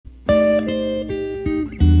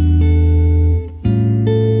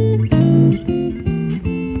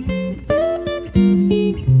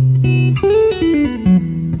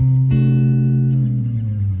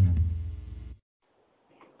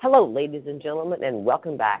ladies and gentlemen, and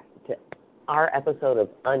welcome back to our episode of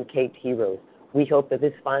Uncaped Heroes. We hope that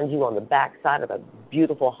this finds you on the backside of a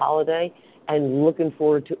beautiful holiday and looking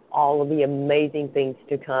forward to all of the amazing things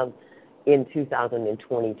to come in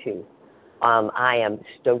 2022. I am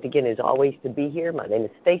stoked again, as always, to be here. My name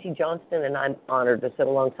is Stacy Johnston, and I'm honored to sit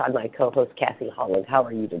alongside my co-host, Cassie Holland. How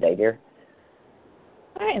are you today, dear?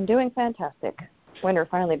 I am doing fantastic. Winter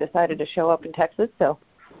finally decided to show up in Texas, so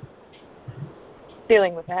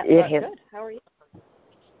dealing with that. But good. How are you?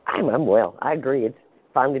 I'm well. I agree. It's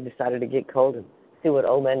finally decided to get cold and see what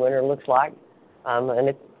old man winter looks like. And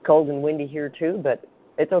it's cold and windy here too, but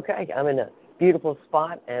it's okay. I'm in a beautiful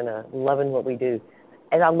spot and loving what we do.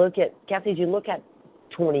 As I look at, Cassie, as you look at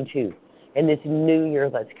 22 and this new year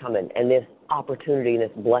that's coming and this opportunity and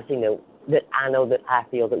this blessing that I know that I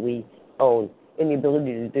feel that we own in the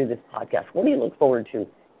ability to do this podcast, what do you look forward to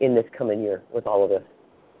in this coming year with all of this?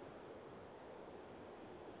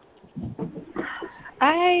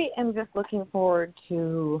 I am just looking forward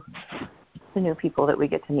to the new people that we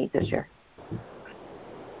get to meet this year.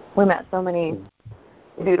 We met so many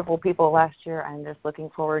beautiful people last year. I'm just looking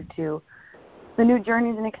forward to the new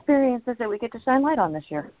journeys and experiences that we get to shine light on this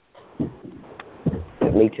year.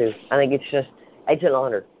 Me too. I think it's an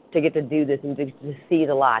honor to get to do this and to see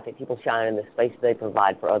the light that people shine in the space they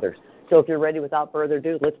provide for others. So if you're ready, without further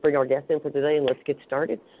ado, let's bring our guest in for today and let's get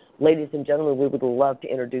started. Ladies and gentlemen, we would love to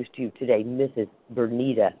introduce to you today Mrs.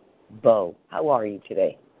 Vernita Bowe. How are you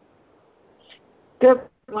today? Good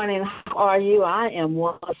morning. How are you? I am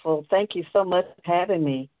wonderful. Thank you so much for having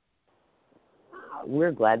me.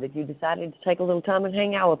 We're glad that you decided to take a little time and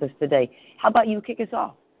hang out with us today. How about you kick us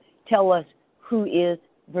off? Tell us, who is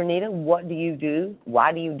Vernita? What do you do?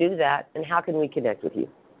 Why do you do that? And how can we connect with you?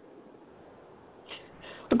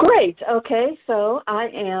 Great. Okay, so I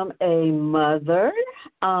am a mother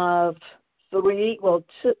of three.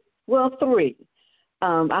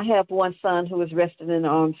 I have one son who is resting in the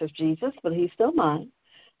arms of Jesus, but he's still mine.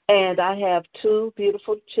 And I have two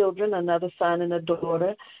beautiful children, another son and a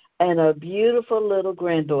daughter, and a beautiful little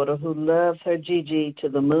granddaughter who loves her Gigi to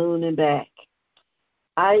the moon and back.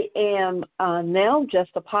 I am now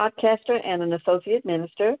just a podcaster and an associate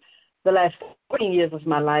minister. The last 14 years of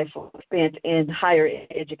my life was spent in higher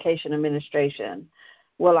education administration.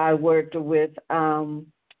 Well, I worked with young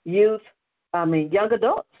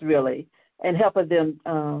adults, really, and helping them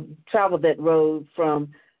travel that road from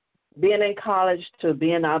being in college to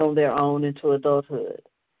being out on their own into adulthood.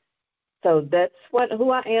 So that's who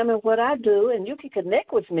I am and what I do, and you can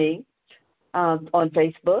connect with me on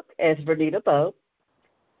Facebook as Vernita Bowe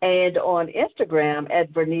and on Instagram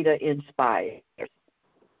at Vernita Inspires.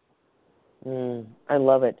 I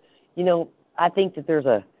love it. I think that there's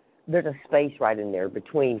a space right in there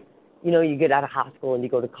between, you get out of high school and you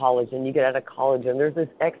go to college, and you get out of college, and there's this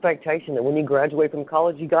expectation that when you graduate from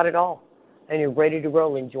college, you got it all, and you're ready to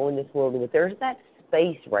roll and join this world. But there's that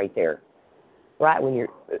space right there, right, when you're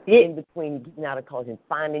in between getting out of college and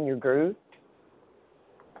finding your groove.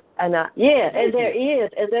 And and there is.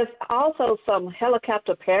 And there's also some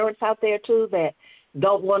helicopter parents out there, too, that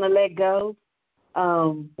don't want to let go.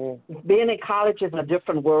 Being in college is a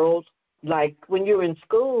different world. Like when you're in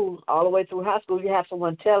school, all the way through high school, you have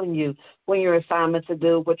someone telling you when your assignments to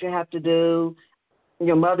do, what you have to do.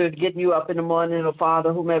 Your mother is getting you up in the morning, or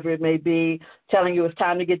father, whomever it may be, telling you it's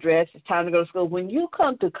time to get dressed, it's time to go to school. When you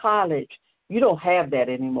come to college, you don't have that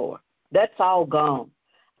anymore. That's all gone.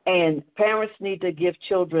 And parents need to give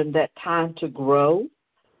children that time to grow.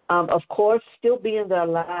 Of course, still be in their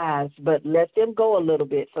lives, but let them go a little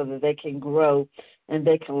bit so that they can grow and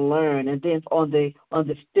they can learn. And then on the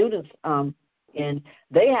students' end,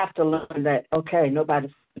 they have to learn that, okay,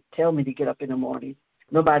 nobody's going to tell me to get up in the morning.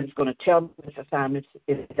 Nobody's going to tell me this assignment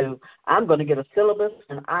is due. I'm going to get a syllabus,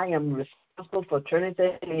 and I am responsible for turning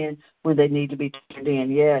that in when they need to be turned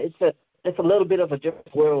in. Yeah, it's a little bit of a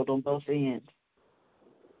different world on both ends.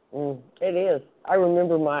 It is. I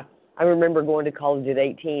remember going to college at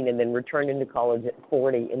 18 and then returning to college at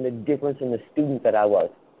 40, and the difference in the student that I was.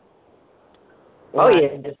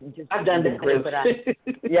 Just I've done the grip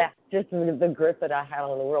just the grip that I had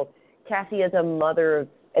on the world. Cassie, as a mother,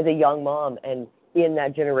 as a young mom, and in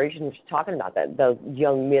that generation, was talking about that, those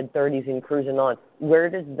young mid-30s and cruising on, where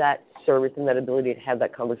does that service and that ability to have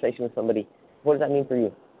that conversation with somebody, what does that mean for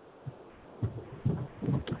you?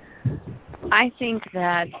 I think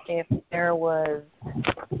that if there was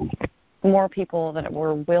more people that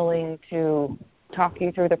were willing to talk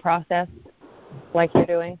you through the process like you're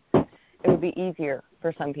doing, it would be easier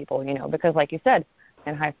for some people, because like you said,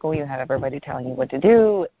 in high school you have everybody telling you what to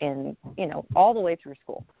do and, all the way through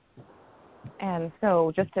school. And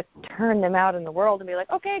so just to turn them out in the world and be like,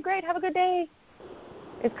 okay, great, have a good day,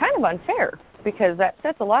 it's kind of unfair because that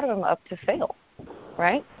sets a lot of them up to fail,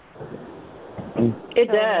 right?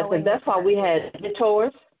 It does, and that's why we had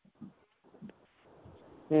mentors.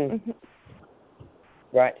 Mm-hmm.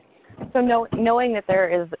 Right. So knowing that there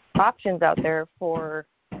is options out there for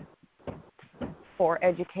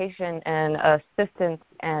education and assistance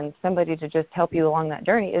and somebody to just help you along that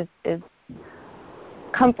journey is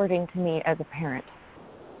comforting to me as a parent.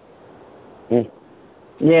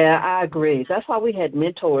 Yeah, I agree. That's why we had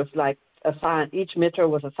mentors, like assigned. Each mentor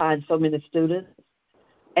was assigned so many students,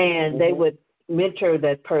 and they would mentor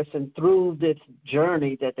that person through this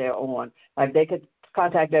journey that they're on. Like they could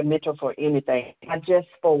contact their mentor for anything, not just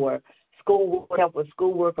for schoolwork, help with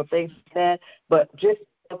schoolwork or things like that, but just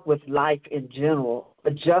help with life in general,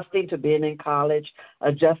 adjusting to being in college,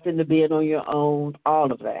 adjusting to being on your own,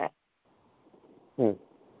 all of that. And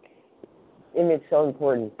it's so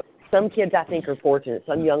important. Some kids, I think, are fortunate.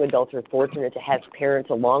 Some young adults are fortunate to have parents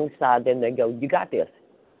alongside them that go, you got this,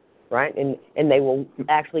 right? And they will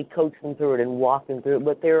actually coach them through it and walk them through it.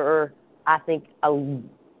 But there are, I think,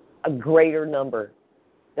 a greater number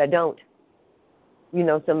that don't. You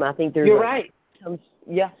know, I think there's You're right. some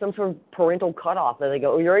sort of parental cutoff. And they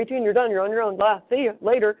go, oh, you're 18, you're done, you're on your own, bye, see you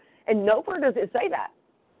later. And nowhere does it say that.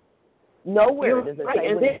 Nowhere does it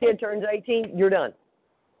say when a kid turns 18, you're done.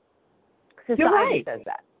 Society says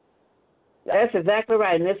that. That's exactly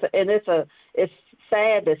right, and it's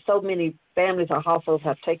sad that so many families or households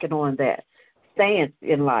have taken on that stance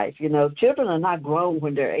in life. You know, children are not grown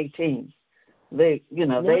when they're 18. They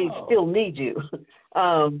still need you.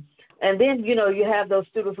 And then you have those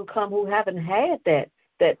students who come who haven't had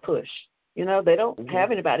that push. You know, they don't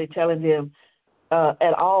have anybody telling them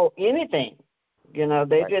at all anything. You know,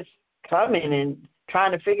 they just come in and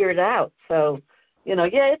trying to figure it out. So,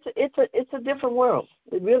 it's a different world.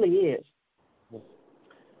 It really is.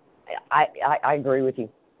 I agree with you.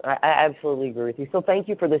 I absolutely agree with you. So thank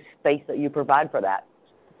you for the space that you provide for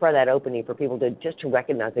that opening for people to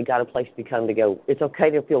recognize they got a place to come to go. It's okay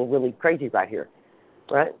to feel really crazy right here,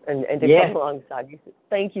 right? And to come alongside you.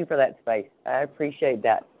 Thank you for that space. I appreciate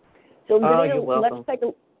that. So you're welcome.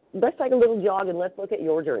 let's take a little jog and let's look at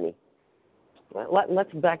your journey.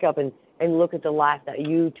 Let's back up and look at the life that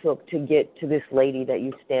you took to get to this lady that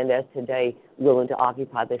you stand as today, willing to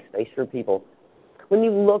occupy this space for people. When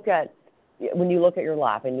you look at your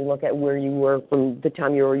life and you look at where you were from the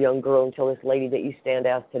time you were a young girl until this lady that you stand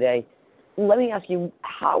as today, let me ask you,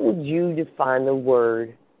 how would you define the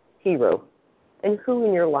word hero, and who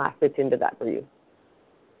in your life fits into that for you?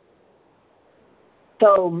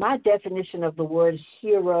 So my definition of the word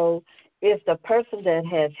hero is the person that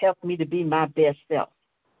has helped me to be my best self.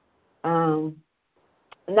 Not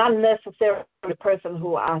necessarily the person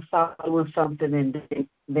who I saw doing something and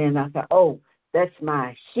then I thought, oh, that's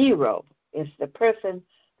my hero. It's the person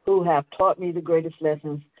who have taught me the greatest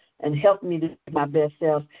lessons and helped me to be my best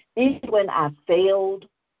self. Even when I failed,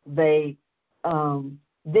 they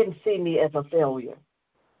didn't see me as a failure.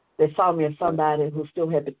 They saw me as somebody who still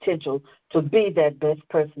had potential to be that best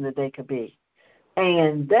person that they could be.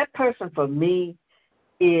 And that person for me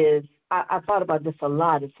is, I thought about this a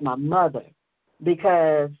lot, it's my mother.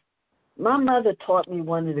 Because my mother taught me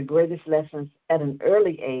one of the greatest lessons at an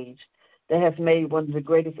early age that has made one of the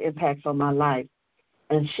greatest impacts on my life.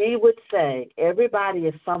 And she would say, everybody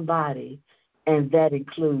is somebody, and that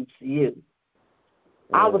includes you.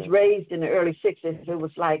 I was raised in the early 60s.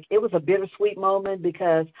 It was a bittersweet moment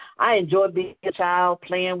because I enjoyed being a child,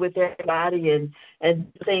 playing with everybody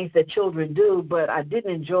and things that children do, but I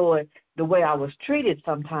didn't enjoy the way I was treated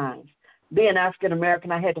sometimes. Being African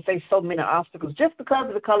American, I had to face so many obstacles just because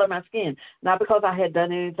of the color of my skin. Not because I had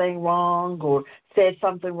done anything wrong or said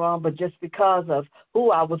something wrong, but just because of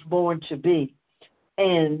who I was born to be.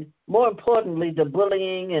 And more importantly, the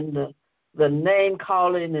bullying and the name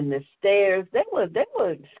calling and the stares, they were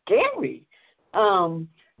scary. And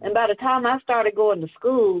by the time I started going to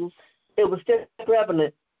school, it was still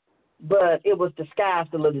prevalent, but it was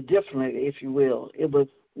disguised a little differently, if you will. It was,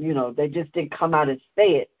 they just didn't come out and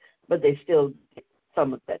say it, but they still did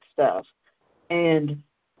some of that stuff. And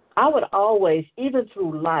I would always, even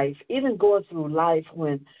going through life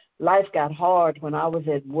when life got hard, when I was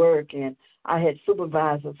at work and I had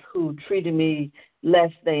supervisors who treated me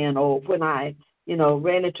less than, or when I,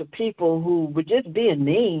 ran into people who were just being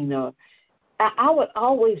mean, or I would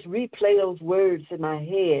always replay those words in my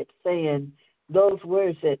head, saying those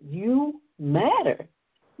words that you matter.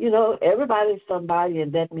 Everybody's somebody,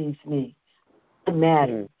 and that means me. I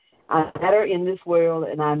matter. I matter in this world,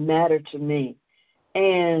 and I matter to me.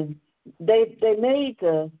 And they made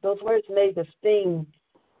those words made the sting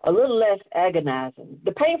a little less agonizing.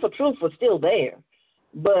 The painful truth was still there,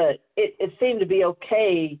 but it seemed to be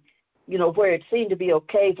okay, where it seemed to be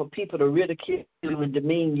okay for people to ridicule you and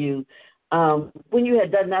demean you when you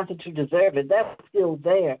had done nothing to deserve it. That was still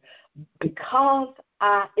there because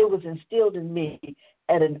it was instilled in me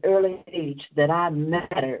at an early age that I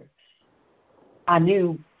mattered. I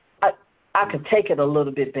knew I could take it a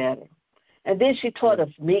little bit better. And then she taught us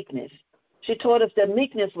meekness. She taught us that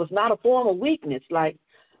meekness was not a form of weakness.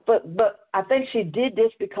 But I think she did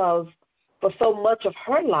this because for so much of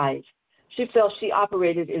her life, she felt she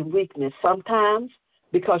operated in weakness. Sometimes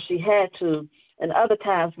because she had to, and other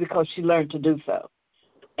times because she learned to do so.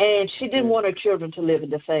 And she didn't want her children to live in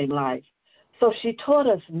the same life. So she taught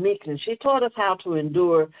us meekness. She taught us how to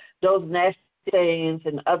endure those nasty sayings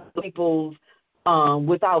and other people's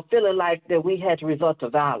without feeling like that we had to resort to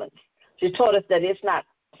violence. She taught us that it's not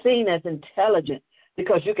seen as intelligent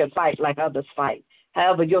because you can fight like others fight.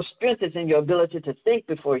 However, your strength is in your ability to think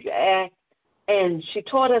before you act. And she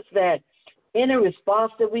taught us that any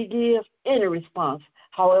response that we give, any response,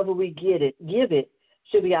 however we give it,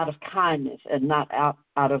 should be out of kindness and not out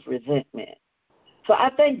of resentment. So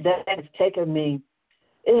I think that has taken me,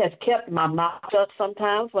 it has kept my mouth shut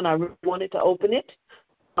sometimes when I really wanted to open it.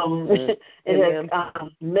 It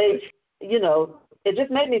has made, it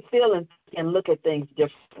just made me feel and look at things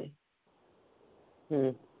differently.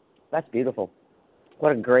 That's beautiful.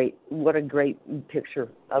 What a great picture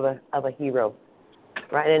of a hero,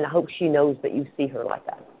 right? And I hope she knows that you see her like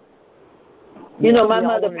that. My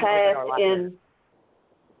mother passed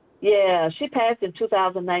she passed in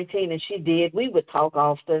 2019, and she did. We would talk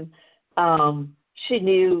often. She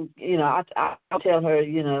knew, I tell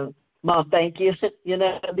her, Mom, thank you,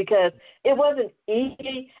 because it wasn't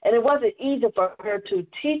easy, and it wasn't easy for her to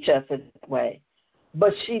teach us in that way.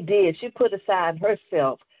 But she did. She put aside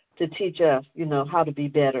herself to teach us, how to be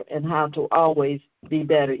better and how to always be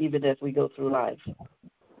better even as we go through life.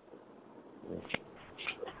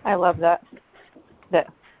 I love that.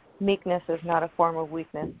 That meekness is not a form of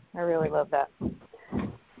weakness. I really love that.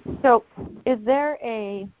 So is there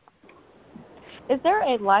a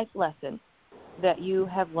life lesson that you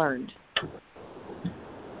have learned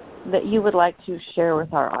that you would like to share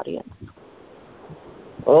with our audience?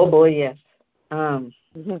 Oh, boy, yes.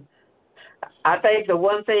 I think the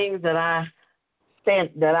one thing that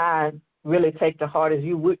I really take to heart is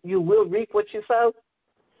you will reap what you sow.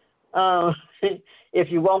 If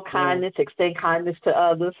you want kindness, extend kindness to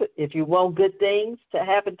others. If you want good things to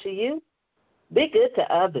happen to you, be good to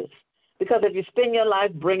others. Because if you spend your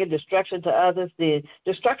life bringing destruction to others, the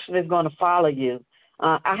destruction is going to follow you.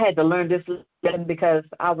 I had to learn this lesson because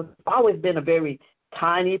I've always been a very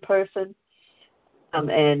tiny person.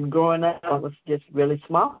 And growing up, I was just really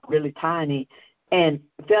small, really tiny, and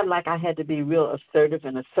felt like I had to be real assertive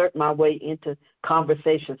and assert my way into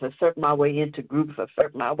conversations, assert my way into groups,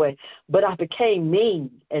 assert my way. But I became mean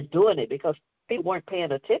at doing it because people weren't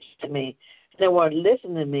paying attention to me. They weren't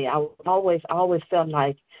listening to me. I always felt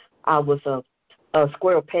like I was a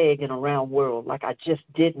square peg in a round world, like I just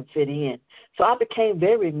didn't fit in. So I became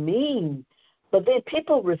very mean. But then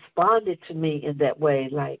people responded to me in that way,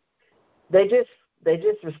 like they just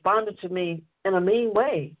responded to me in a mean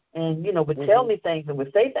way and, would tell me things and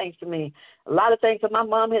would say things to me. A lot of things that my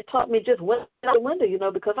mom had taught me just went out the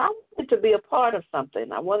window, because I wanted to be a part of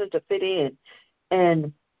something. I wanted to fit in.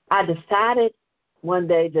 And I decided one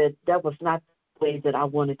day that was not the way that I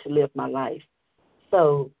wanted to live my life.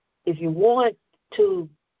 So if you want to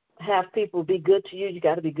have people be good to you, you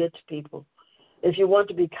got to be good to people. If you want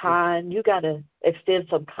to be kind, you got to extend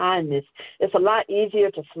some kindness. It's a lot easier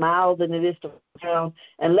to smile than it is to frown,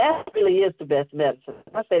 and laughter really is the best medicine.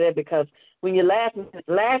 I say that because when you're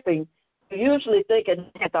laughing, you're usually thinking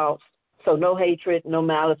thoughts. So no hatred, no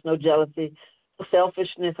malice, no jealousy, no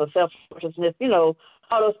selfishness or self-righteousness, all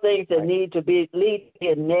those things that lead to be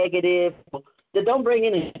negative, that don't bring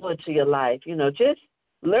any joy to your life. Just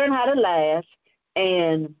learn how to laugh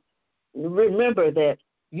and remember that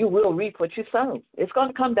you will reap what you sow. It's going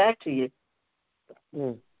to come back to you.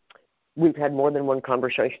 We've had more than one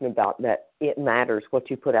conversation about that. It matters what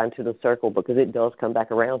you put out into the circle because it does come back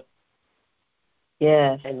around.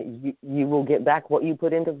 Yes. And you will get back what you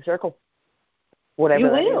put into the circle.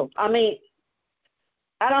 Whatever you will. I mean,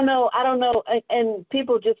 I don't know, and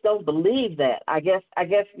people just don't believe that. I guess,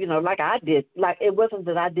 like I did. Like it wasn't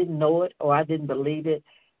that I didn't know it or I didn't believe it.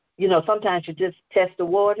 Sometimes you just test the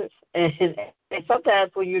waters, and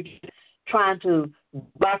sometimes when you're just trying to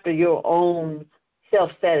go after your own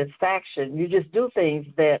self-satisfaction, you just do things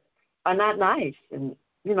that are not nice and,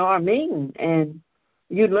 are mean. And,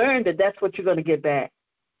 you learn that that's what you're going to get back.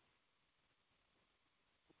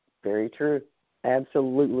 Very true.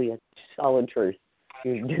 Absolutely a solid truth.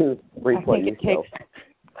 You do reap what you sow.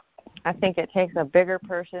 I think it takes a bigger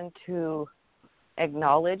person to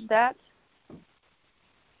acknowledge that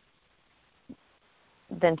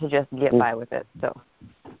than to just get by with it. So.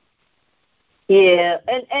 Yeah,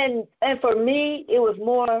 and for me, it was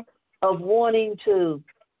more of wanting to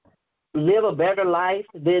live a better life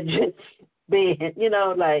than just being,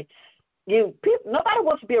 nobody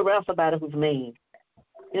wants to be around somebody who's mean.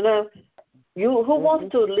 Who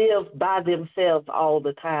wants to live by themselves all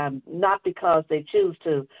the time, not because they choose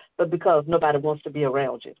to, but because nobody wants to be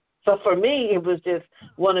around you. So for me, it was just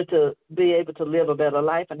wanting to be able to live a better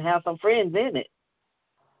life and have some friends in it.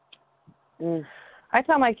 I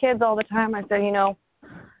tell my kids all the time, I say,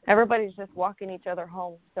 everybody's just walking each other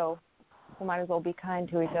home, so we might as well be kind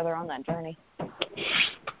to each other on that journey.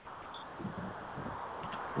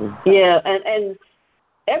 Yeah, and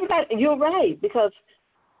everybody, you're right, because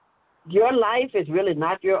your life is really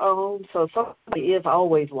not your own, so somebody is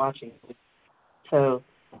always watching you. So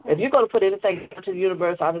if you're going to put anything out into the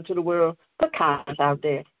universe, out into the world, put kindness out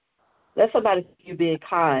there. Let somebody see you being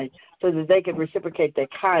kind so that they can reciprocate their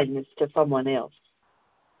kindness to someone else.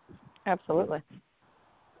 Absolutely.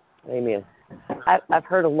 Amen. I've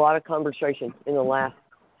heard a lot of conversation in the last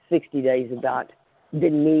 60 days about the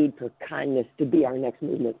need for kindness to be our next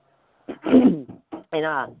movement. And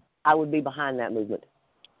I would be behind that movement.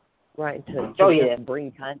 Right, to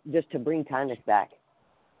bring kindness back.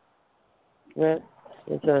 Yeah,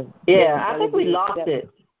 I think we lost it.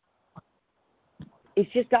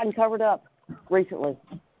 It's just gotten covered up recently,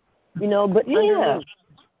 But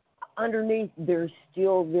underneath there's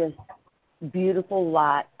still this beautiful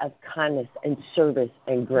light of kindness and service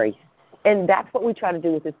and grace, and that's what we try to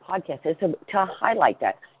do with this podcast. Is to highlight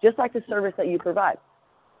that, just like the service that you provide.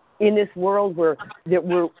 In this world where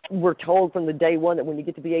we're told from the day one that when you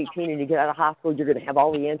get to be 18 and you get out of high school, you're going to have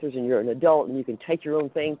all the answers and you're an adult and you can take your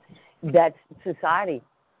own thing. That's society,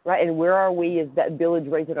 right? And where are we as that village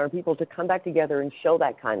raising our people to come back together and show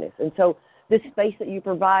that kindness? And so this space that you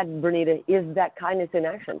provide, Bernita, is that kindness in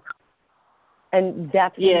action. And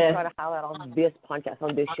that's what we try to highlight on this podcast,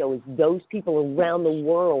 on this show, is those people around the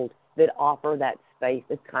world that offer that space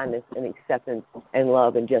of kindness and acceptance and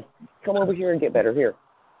love and just come over here and get better here.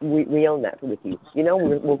 We own that with you.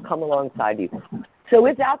 We'll come alongside you. So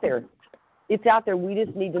it's out there. It's out there. We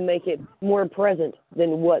just need to make it more present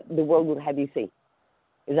than what the world would have you see.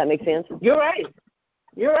 Does that make sense? You're right.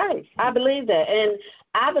 I believe that. And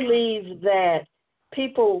I believe that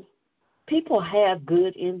people have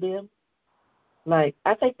good in them. Like,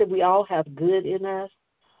 I think that we all have good in us.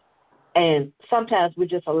 And sometimes we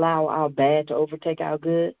just allow our bad to overtake our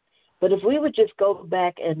good. But if we would just go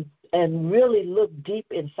back and really look deep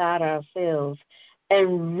inside ourselves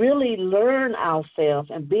and really learn ourselves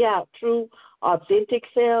and be our true, authentic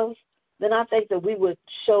selves, then I think that we will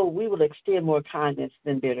extend more kindness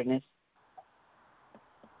than bitterness.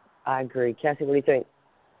 I agree. Cassie, what do you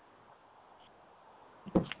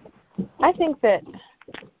think? I think that,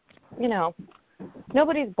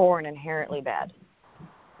 nobody's born inherently bad.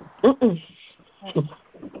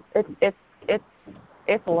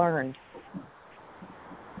 It's learned.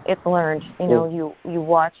 It's learned. You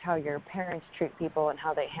watch how your parents treat people and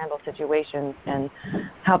how they handle situations and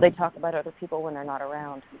how they talk about other people when they're not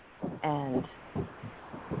around. And,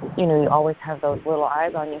 you always have those little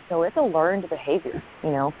eyes on you. So it's a learned behavior,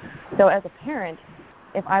 So as a parent,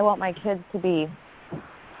 if I want my kids to be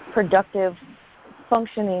productive,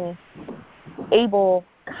 functioning, able,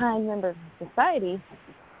 kind members of society,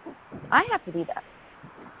 I have to be that.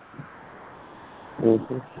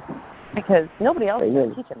 Mm-hmm. Because nobody else is going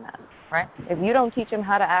to teach them that, right? If you don't teach them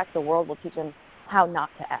how to act, the world will teach them how not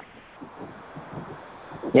to act.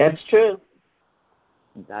 Yeah, it's true.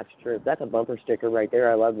 That's true. That's a bumper sticker right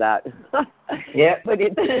there. I love that. Yeah. But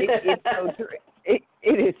it's so true. It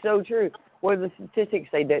is so true. What do the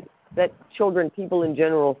statistics say? That children, people in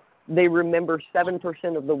general, they remember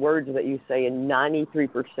 7% of the words that you say and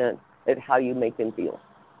 93% of how you make them feel.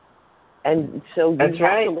 And so you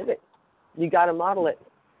have to live it. You got to model it.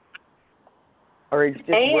 Or it's just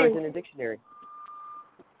words in a dictionary.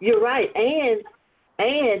 You're right. And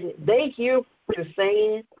they hear what you're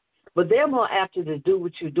saying, but they're more apt to do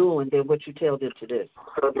what you're doing than what you tell them to do.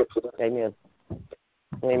 Amen.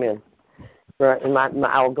 Right. And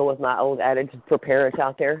I'll go with my old adage for parents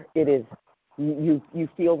out there. It is you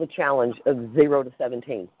feel the challenge of 0 to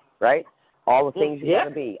 17, right? All the things you got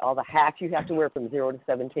to be, all the hats you have to wear from 0 to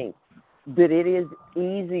 17. But it is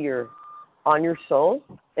easier on your soul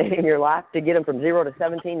and in your life to get them from 0 to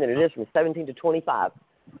 17 than it is from 17 to 25.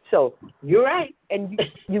 So you're right. And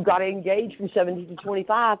you got to engage from 17 to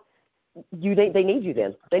 25. They need you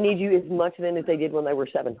then. They need you as much then as they did when they were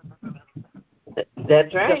 7.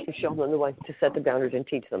 That's right. Just to show them the way to set the boundaries and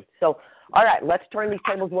teach them. So, all right, let's turn these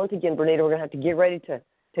tables once again, Bernita. We're going to have to get ready to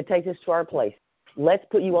take this to our place. Let's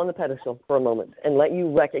put you on the pedestal for a moment and let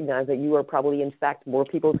you recognize that you are probably, in fact, more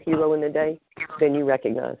people's hero in the day than you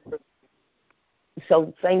recognize.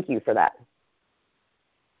 So thank you for that.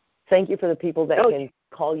 Thank you for the people that can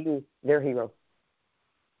call you their hero.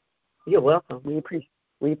 You're welcome. We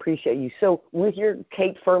appreciate you. So with your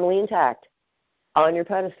cape firmly intact on your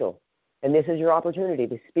pedestal, and this is your opportunity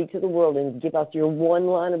to speak to the world and give us your one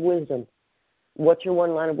line of wisdom. What's your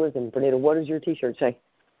one line of wisdom, Bernita? What does your T-shirt say?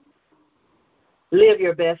 Live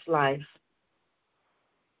your best life.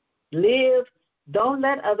 Live. Don't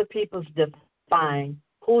let other people define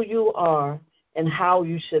who you are and how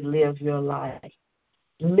you should live your life.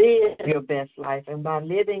 Live your best life. And by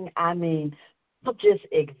living, I mean don't just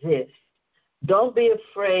exist. Don't be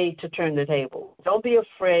afraid to turn the table. Don't be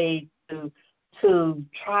afraid to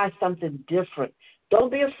try something different.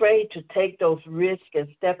 Don't be afraid to take those risks and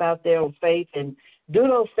step out there on faith and do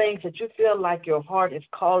those things that you feel like your heart is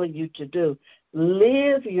calling you to do.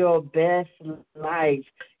 Live your best life.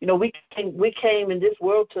 You know, we came in this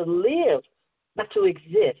world to live, not to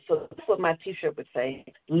exist. So that's what my T-shirt would say.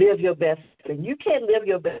 Live your best life. And you can't live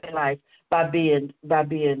your best life by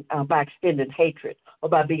extending hatred, or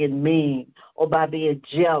by being mean, or by being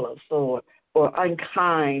jealous, or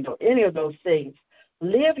unkind, or any of those things.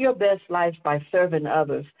 Live your best life by serving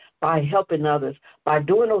others, by helping others, by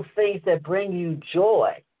doing those things that bring you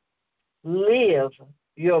joy. Live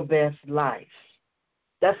your best life.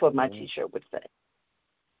 That's what my T-shirt would say.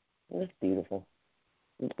 That's beautiful.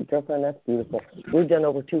 Girlfriend, that's beautiful. We've done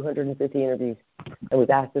over 250 interviews, and we've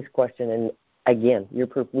asked this question, and again, you're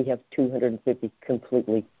proof we have 250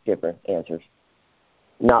 completely different answers.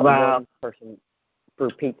 Not one person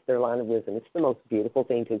repeats their line of wisdom. It's the most beautiful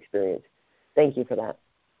thing to experience. Thank you for that.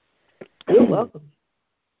 You're welcome.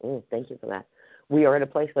 Thank you for that. We are at a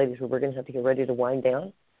place, ladies, where we're going to have to get ready to wind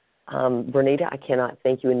down. Bernita, I cannot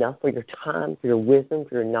thank you enough for your time, for your wisdom,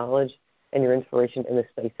 for your knowledge, and your inspiration in the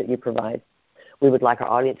space that you provide. We would like our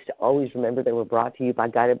audience to always remember that we're brought to you by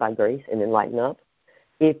Guided by Grace and Enlighten Up.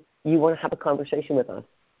 If you want to have a conversation with us,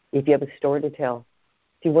 if you have a story to tell,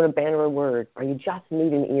 if you want to banner a word, or you just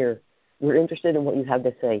need an ear, we're interested in what you have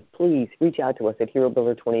to say. Please reach out to us at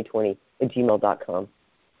herobuilder2020@gmail.com.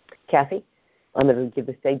 Kathy, I'm going to give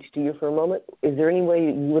the stage to you for a moment. Is there any way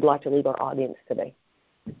you would like to leave our audience today?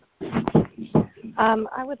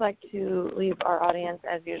 I would like to leave our audience,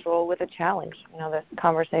 as usual, with a challenge. You know, this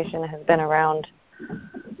conversation has been around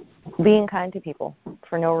being kind to people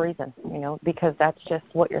for no reason, you know, because that's just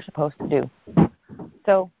what you're supposed to do.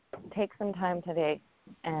 So take some time today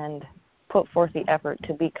and put forth the effort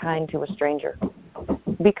to be kind to a stranger.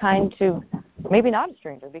 Be kind to maybe not a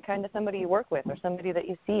stranger. Be kind to somebody you work with or somebody that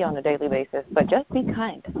you see on a daily basis, but just be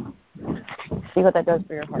kind. See what that does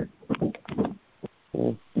for your heart.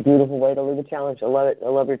 Beautiful way to leave a challenge. I love it. I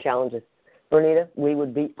love your challenges. Bernita, we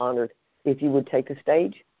would be honored if you would take the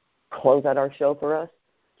stage, close out our show for us,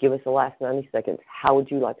 give us the last 90 seconds. How would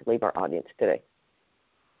you like to leave our audience today?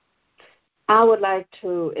 I would like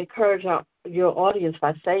to encourage your audience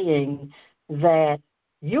by saying that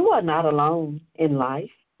you are not alone in life.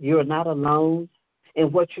 You are not alone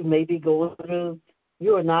in what you may be going through.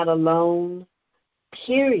 You are not alone,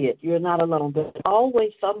 period. You're not alone. There's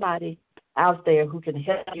always somebody out there who can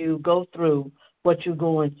help you go through what you're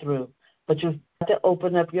going through. But you've got to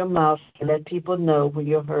open up your mouth and let people know when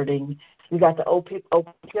you're hurting. You got to open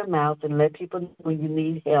your mouth and let people know when you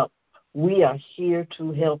need help. We are here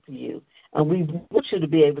to help you, and we want you to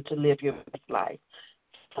be able to live your best life.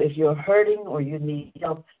 So if you're hurting or you need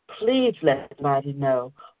help, please let somebody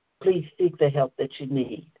know. Please seek the help that you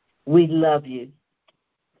need. We love you.